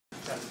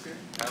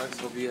Alex,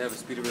 hope you have a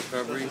speedy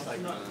recovery.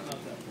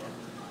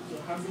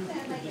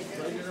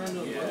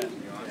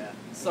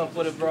 What's up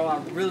with it, bro?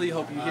 I really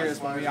hope you hear us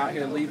when we're out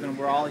here leaving.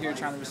 We're all here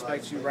trying to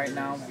respect you right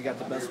now. We got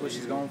the best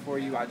wishes going for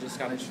you. I just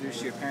got to introduce you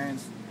to your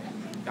parents.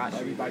 Got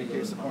everybody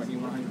here supporting you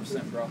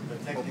 100%, bro.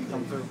 Hope you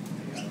come through.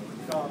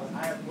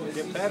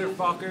 Get better,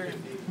 fucker.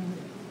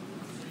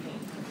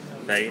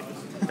 Fake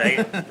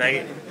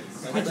it.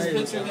 I just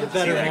picture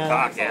See that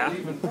cock, yeah?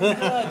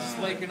 just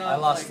waking up. I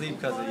lost sleep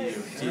because of you.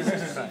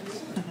 Jesus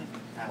Christ.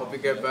 Hope you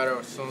get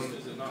better soon.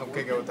 Hope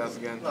kick it with us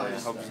again.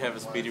 Hope you have a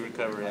speedy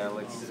recovery,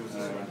 Alex.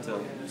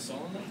 Until.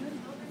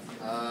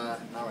 Not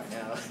right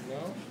now.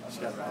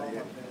 Just got out of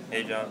here.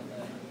 Hey, John.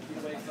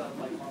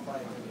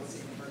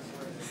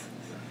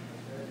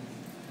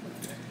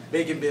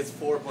 Bacon Bits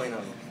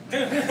 4.0.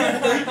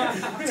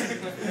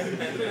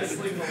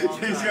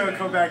 He's gonna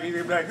come back and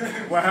be like,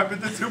 what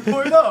happened to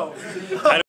 2.0?